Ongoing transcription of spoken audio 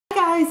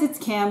guys, it's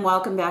Kim.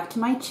 Welcome back to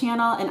my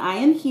channel, and I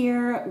am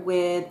here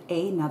with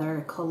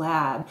another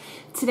collab.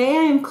 Today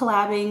I am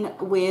collabing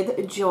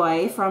with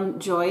Joy from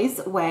Joy's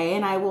Way,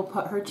 and I will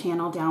put her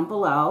channel down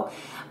below.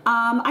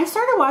 I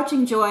started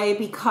watching Joy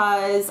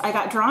because I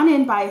got drawn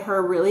in by her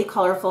really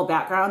colorful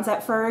backgrounds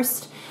at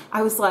first.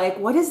 I was like,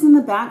 what is in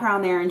the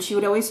background there? And she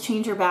would always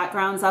change her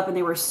backgrounds up, and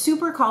they were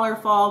super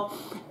colorful.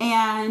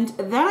 And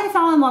then I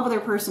fell in love with her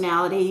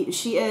personality.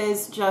 She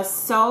is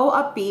just so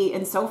upbeat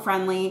and so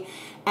friendly,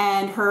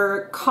 and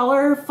her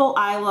colorful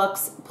eye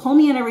looks pull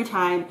me in every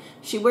time.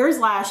 She wears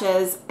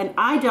lashes, and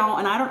I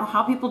don't know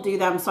how people do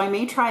them, so I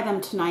may try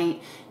them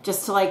tonight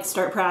just to like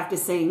start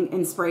practicing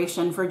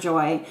inspiration for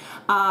Joy.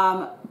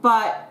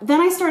 But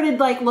then I started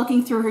like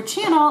looking through her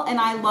channel, and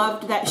I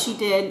loved that she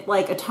did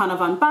like a ton of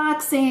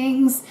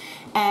unboxings,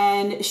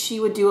 and she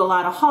would do a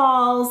lot of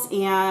hauls,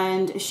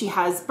 and she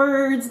has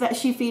birds that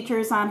she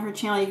features on her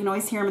channel. You can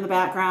always hear them in the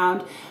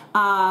background.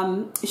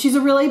 She's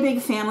a really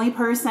big family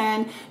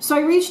person. So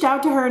I reached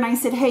out to her and I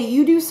said, hey,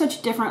 you do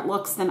such different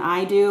looks than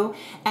I do,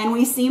 and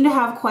we seem to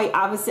have quite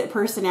opposite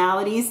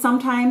personalities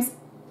sometimes,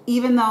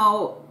 even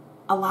though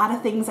a lot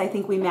of things I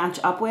think we match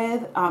up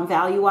with,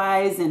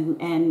 value-wise,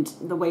 and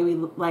the way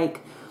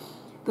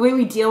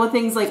we deal with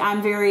things. Like,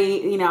 I'm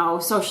very, you know,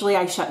 socially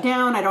I shut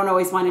down. I don't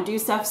always want to do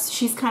stuff.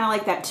 She's kind of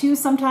like that too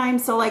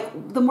sometimes. So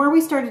like the more we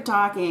started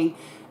talking,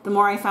 the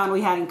more I found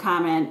we had in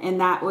common, and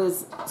that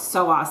was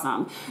so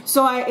awesome.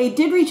 So I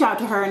did reach out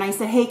to her and I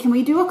said, hey, can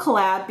we do a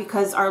collab,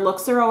 because our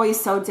looks are always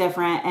so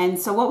different. And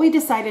so what we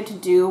decided to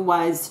do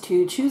was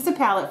to choose a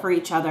palette for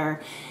each other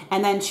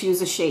and then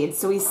choose a shade.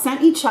 So we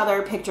sent each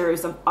other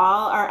pictures of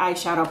all our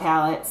eyeshadow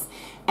palettes,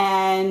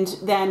 and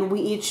then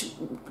we each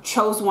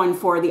chose one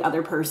for the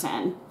other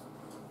person.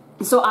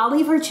 So I'll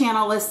leave her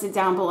channel listed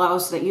down below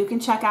so that you can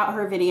check out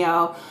her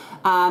video.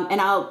 And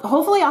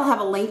hopefully I'll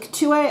have a link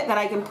to it that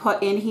I can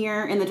put in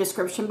here in the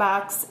description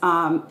box.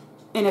 And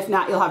if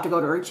not, you'll have to go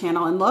to her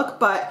channel and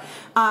look. But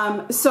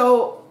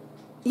so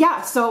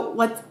yeah, so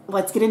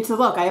let's get into the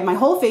look. I have my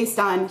whole face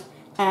done,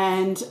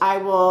 and I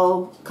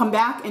will come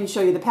back and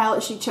show you the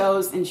palette she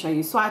chose and show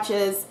you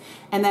swatches.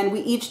 And then we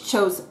each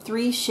chose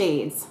 3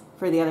 shades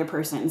for the other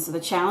person. So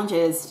the challenge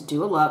is to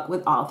do a look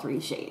with all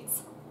 3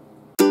 shades.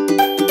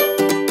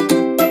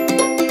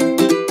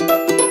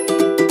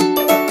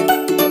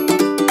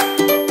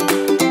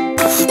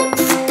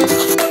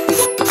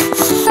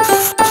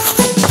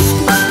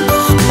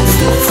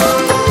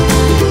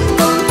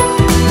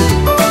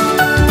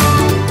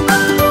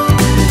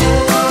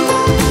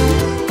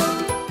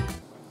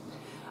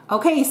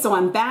 Okay, so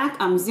I'm back,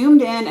 I'm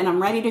zoomed in, and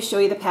I'm ready to show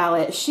you the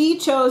palette. She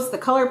chose the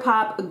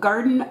ColourPop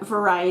Garden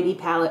Variety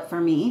palette for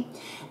me,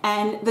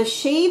 and the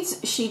shades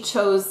she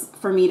chose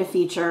for me to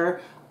feature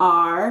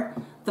are,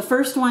 the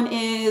first one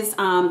is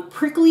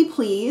Prickly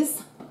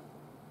Please,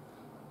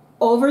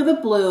 Over the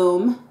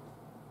Bloom,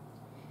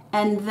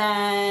 and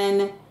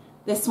then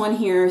this one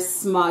here,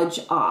 Smudge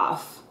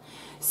Off.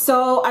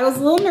 So I was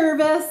a little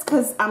nervous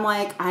because I'm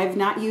like, I've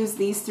not used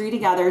these 3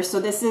 together.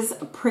 So this is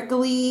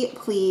Prickly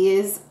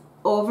Please,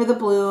 Over the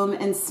Bloom,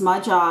 and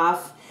Smudge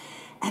Off.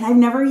 And I've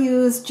never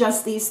used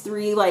just these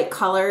 3 like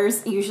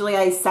colors. Usually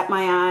I set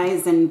my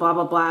eyes and blah,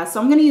 blah, blah.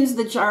 So I'm going to use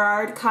the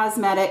Gerard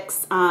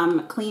Cosmetics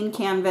Clean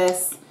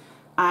Canvas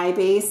Eye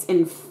Base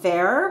in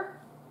Fair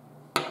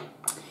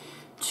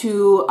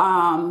to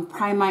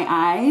prime my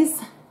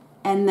eyes.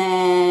 And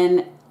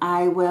then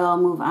I will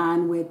move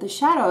on with the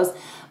shadows.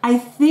 I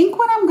think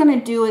what I'm going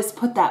to do is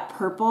put that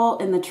purple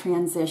in the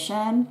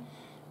transition,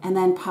 and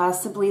then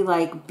possibly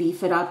like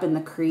beef it up in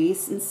the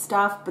crease and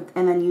stuff,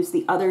 and then use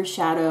the other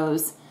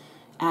shadows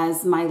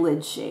as my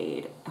lid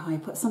shade. Oh, I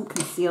put some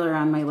concealer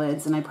on my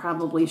lids, and I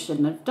probably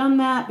shouldn't have done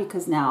that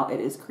because now it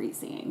is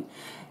creasing.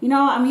 You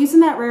know, I'm using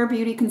that Rare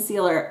Beauty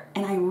concealer,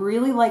 and I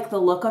really like the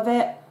look of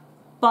it,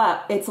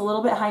 but it's a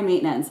little bit high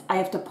maintenance. I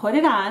have to put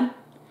it on,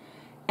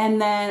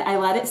 and then I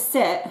let it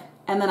sit,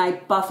 and then I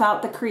buff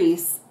out the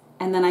crease,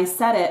 and then I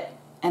set it,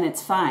 and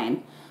it's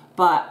fine.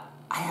 But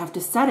I have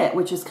to set it,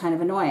 which is kind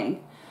of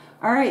annoying.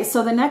 All right,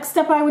 so the next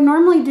step I would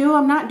normally do,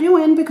 I'm not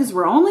doing, because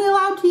we're only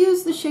allowed to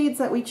use the shades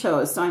that we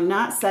chose. So I'm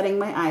not setting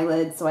my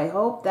eyelids. So I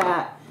hope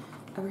that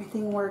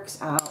everything works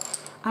out.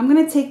 I'm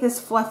gonna take this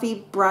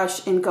fluffy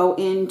brush and go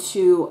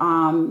into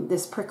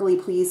this Prickly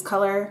Please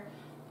color.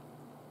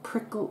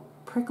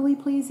 Prickly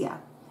Please, yeah.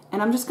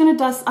 And I'm just gonna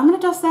dust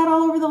that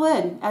all over the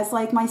lid as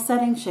like my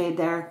setting shade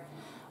there.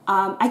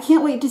 I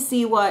can't wait to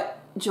see what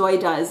Joy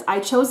does. I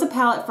chose a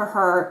palette for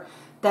her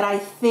that I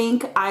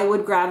think I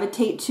would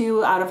gravitate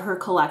to out of her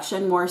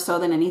collection more so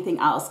than anything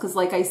else. Because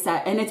like I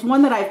said, and it's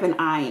one that I've been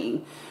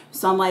eyeing.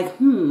 So I'm like,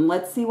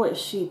 let's see what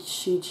she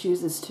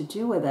chooses to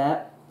do with it.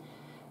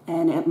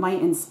 And it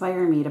might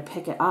inspire me to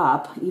pick it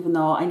up, even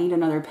though I need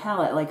another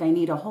palette. Like, I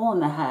need a hole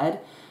in the head.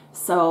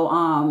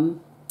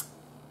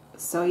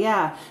 So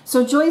yeah,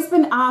 so Joy's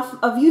been off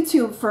of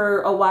YouTube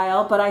for a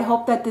while, but I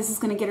hope that this is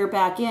going to get her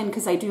back in,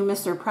 because I do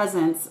miss her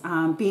presence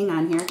being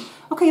on here.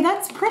 Okay,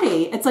 that's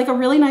pretty. It's like a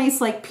really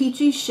nice like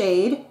peachy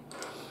shade.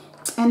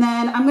 And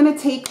then I'm going to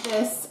take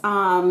this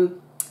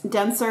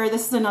denser.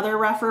 This is another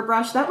rougher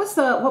brush. That was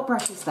the, what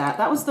brush is that?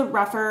 That was the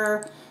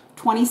rougher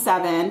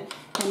 27.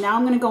 And now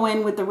I'm going to go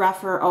in with the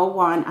rougher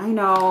 01. I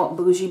know,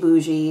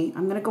 bougie.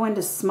 I'm going to go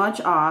into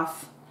smudge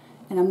off,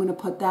 and I'm going to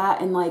put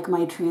that in like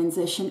my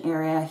transition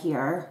area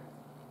here.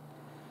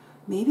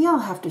 Maybe I'll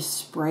have to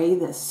spray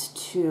this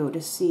too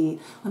to see.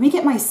 Let me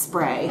get my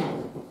spray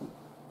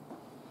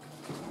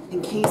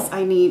in case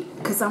I need,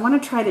 because I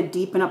want to try to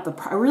deepen up the,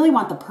 I really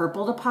want the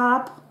purple to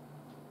pop.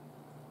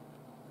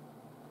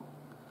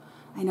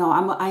 I know,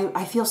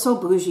 I feel so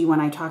bougie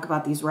when I talk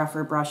about these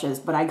rougher brushes,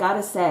 but I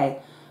gotta say,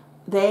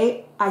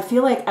 I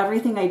feel like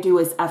everything I do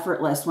is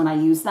effortless when I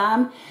use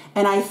them,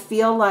 and I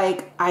feel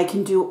like I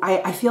can do,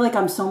 I feel like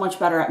I'm so much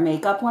better at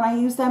makeup when I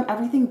use them.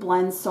 Everything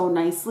blends so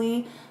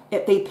nicely.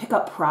 They pick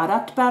up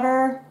product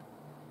better.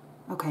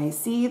 Okay,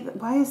 see,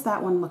 why is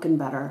that one looking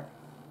better?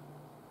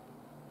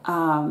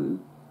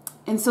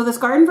 And so this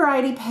Garden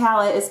Variety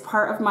palette is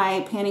part of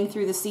my Panning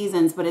Through the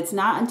Seasons, but it's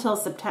not until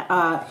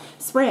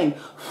spring.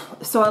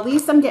 So at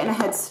least I'm getting a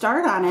head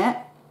start on it.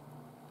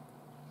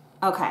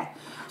 Okay,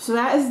 so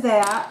that is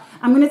that.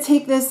 I'm going to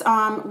take this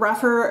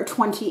rougher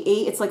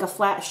 28. It's like a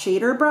flat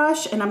shader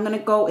brush, and I'm going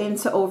to go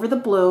into Over the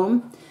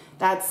Bloom.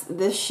 That's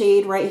this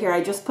shade right here.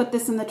 I just put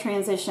this in the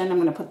transition. I'm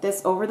going to put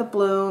this over the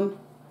bloom.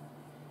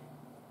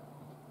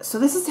 So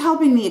this is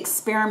helping me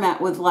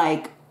experiment with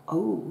like,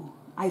 oh,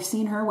 I've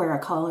seen her wear a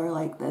color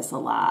like this a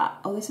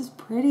lot. Oh, this is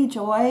pretty,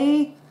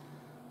 Joy.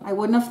 I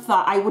wouldn't have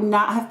thought, I would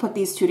not have put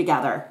these two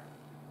together.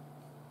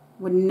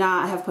 Would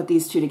not have put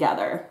these two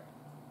together.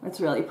 It's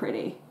really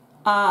pretty.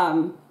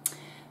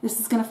 This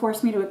is going to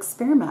force me to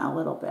experiment a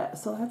little bit,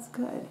 so that's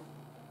good.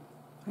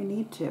 I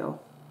need to.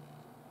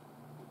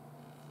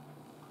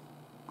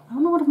 I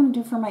don't know what I'm going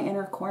to do for my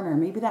inner corner.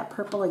 Maybe that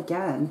purple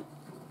again.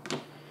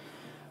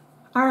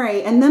 All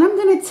right, and then I'm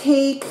going to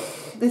take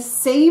the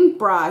same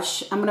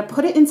brush. I'm going to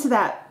put it into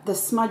the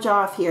smudge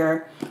off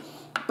here,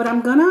 but I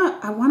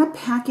want to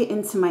pack it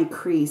into my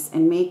crease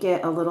and make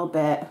it a little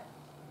bit,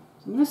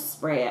 I'm going to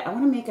spray it. I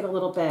want to make it a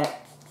little bit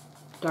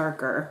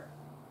darker.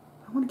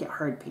 I want to get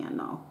hard pan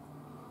though.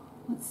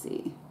 Let's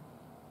see.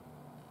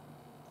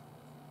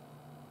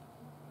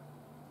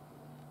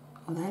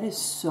 Oh, that is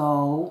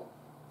so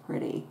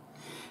pretty.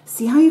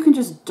 See how you can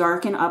just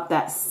darken up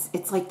that,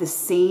 it's like the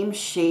same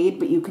shade,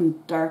 but you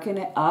can darken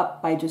it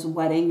up by just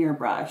wetting your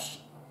brush.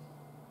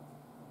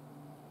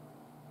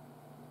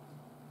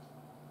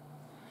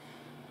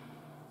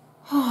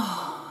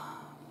 Oh,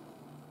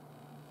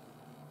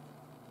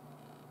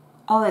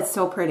 that's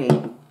so pretty.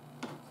 All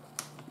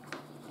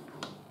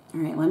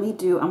right, I'm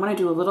gonna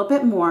do a little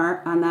bit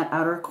more on that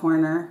outer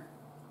corner.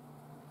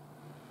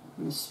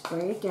 I'm gonna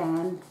spray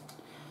again.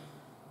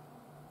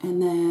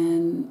 And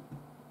then,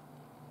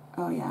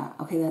 oh yeah,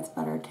 okay, that's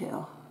better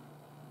too.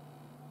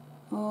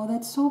 Oh,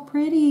 that's so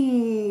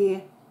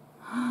pretty.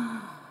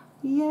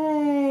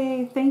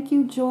 Yay, thank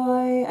you,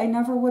 Joy. I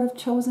never would have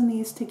chosen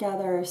these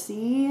together.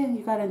 See,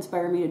 you gotta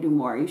inspire me to do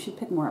more. You should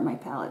pick more of my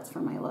palettes for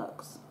my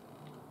looks.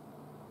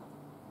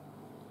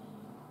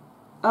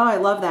 Oh, I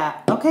love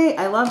that. Okay,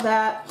 I love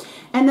that.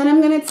 And then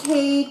I'm gonna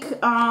take,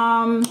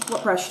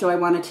 what brush do I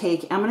wanna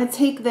take? I'm gonna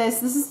take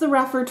this is the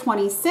rougher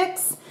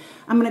 26.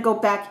 I'm gonna go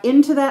back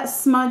into that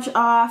smudge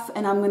off,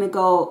 and I'm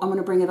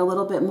gonna bring it a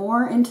little bit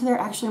more into there.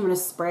 Actually, I'm gonna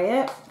spray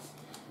it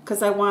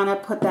because I wanna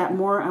put that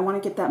more, I wanna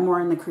get that more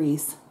in the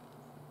crease.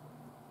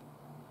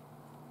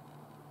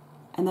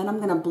 And then I'm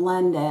gonna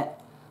blend it.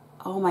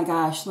 Oh my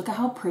gosh, look at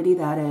how pretty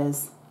that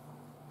is.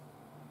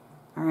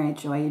 All right,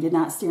 Joy, you did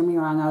not steer me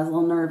wrong. I was a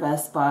little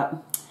nervous, but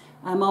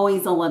I'm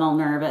always a little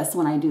nervous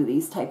when I do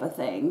these type of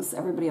things.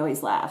 Everybody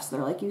always laughs.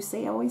 They're like,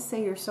 always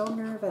say you're so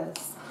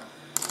nervous.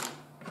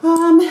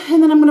 And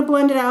then I'm gonna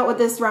blend it out with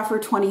this rougher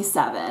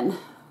 27. I'm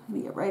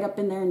gonna get right up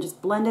in there and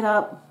just blend it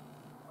up.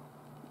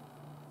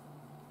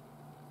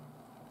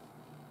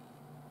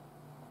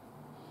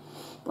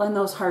 Blend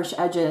those harsh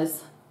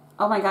edges.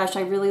 Oh my gosh,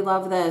 I really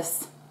love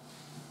this.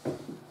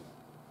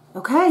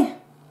 Okay.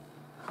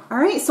 All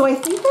right, so I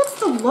think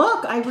that's the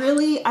look. I'm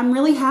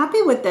really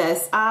happy with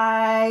this.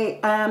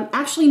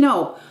 Actually,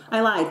 no, I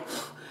lied.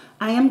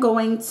 I am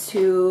going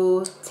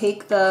to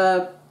take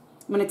the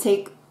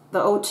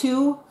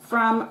 02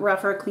 from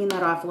rougher, clean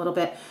that off a little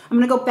bit. I'm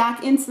gonna go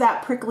back into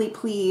that Prickly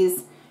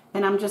Please,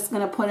 and I'm just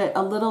gonna put it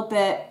a little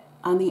bit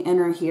on the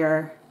inner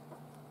here.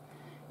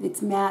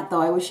 It's matte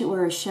though, I wish it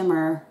were a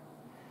shimmer,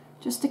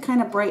 just to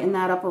kind of brighten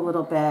that up a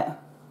little bit.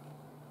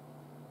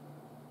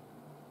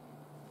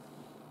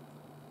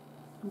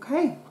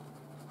 Okay.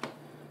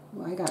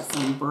 Well, I got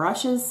some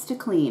brushes to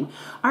clean.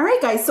 All right,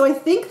 guys, so I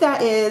think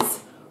that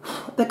is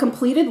the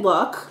completed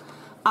look.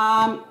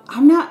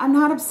 I'm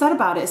not upset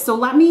about it.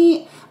 So I'll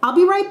be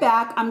right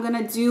back. I'm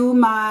gonna do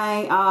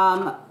my,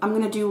 I'm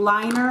gonna do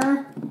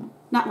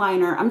not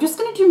liner. I'm just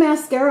gonna do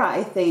mascara,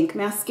 I think.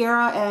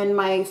 Mascara and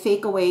my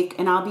Fake Awake,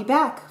 and I'll be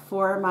back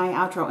for my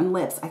outro, and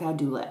lips. I gotta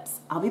do lips.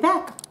 I'll be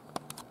back.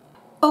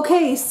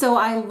 Okay, so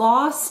I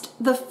lost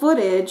the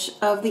footage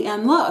of the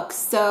end look,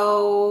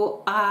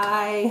 so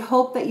I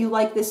hope that you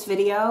like this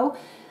video.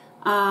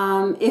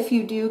 If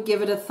you do,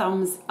 give it a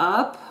thumbs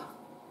up.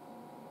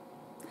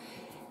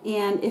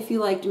 And if you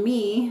liked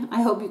me,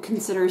 I hope you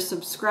consider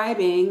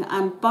subscribing.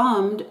 I'm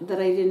bummed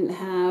that I didn't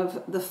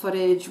have the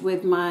footage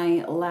with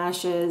my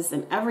lashes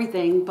and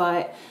everything,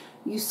 but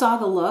you saw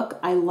the look.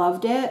 I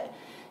loved it.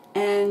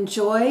 And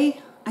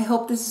Joy, I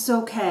hope this is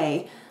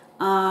okay.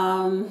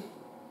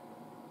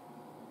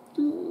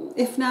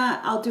 If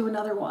not, I'll do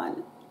another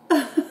one.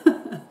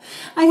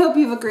 I hope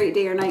you have a great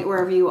day or night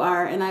wherever you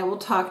are, and I will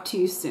talk to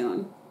you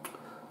soon.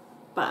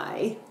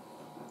 Bye.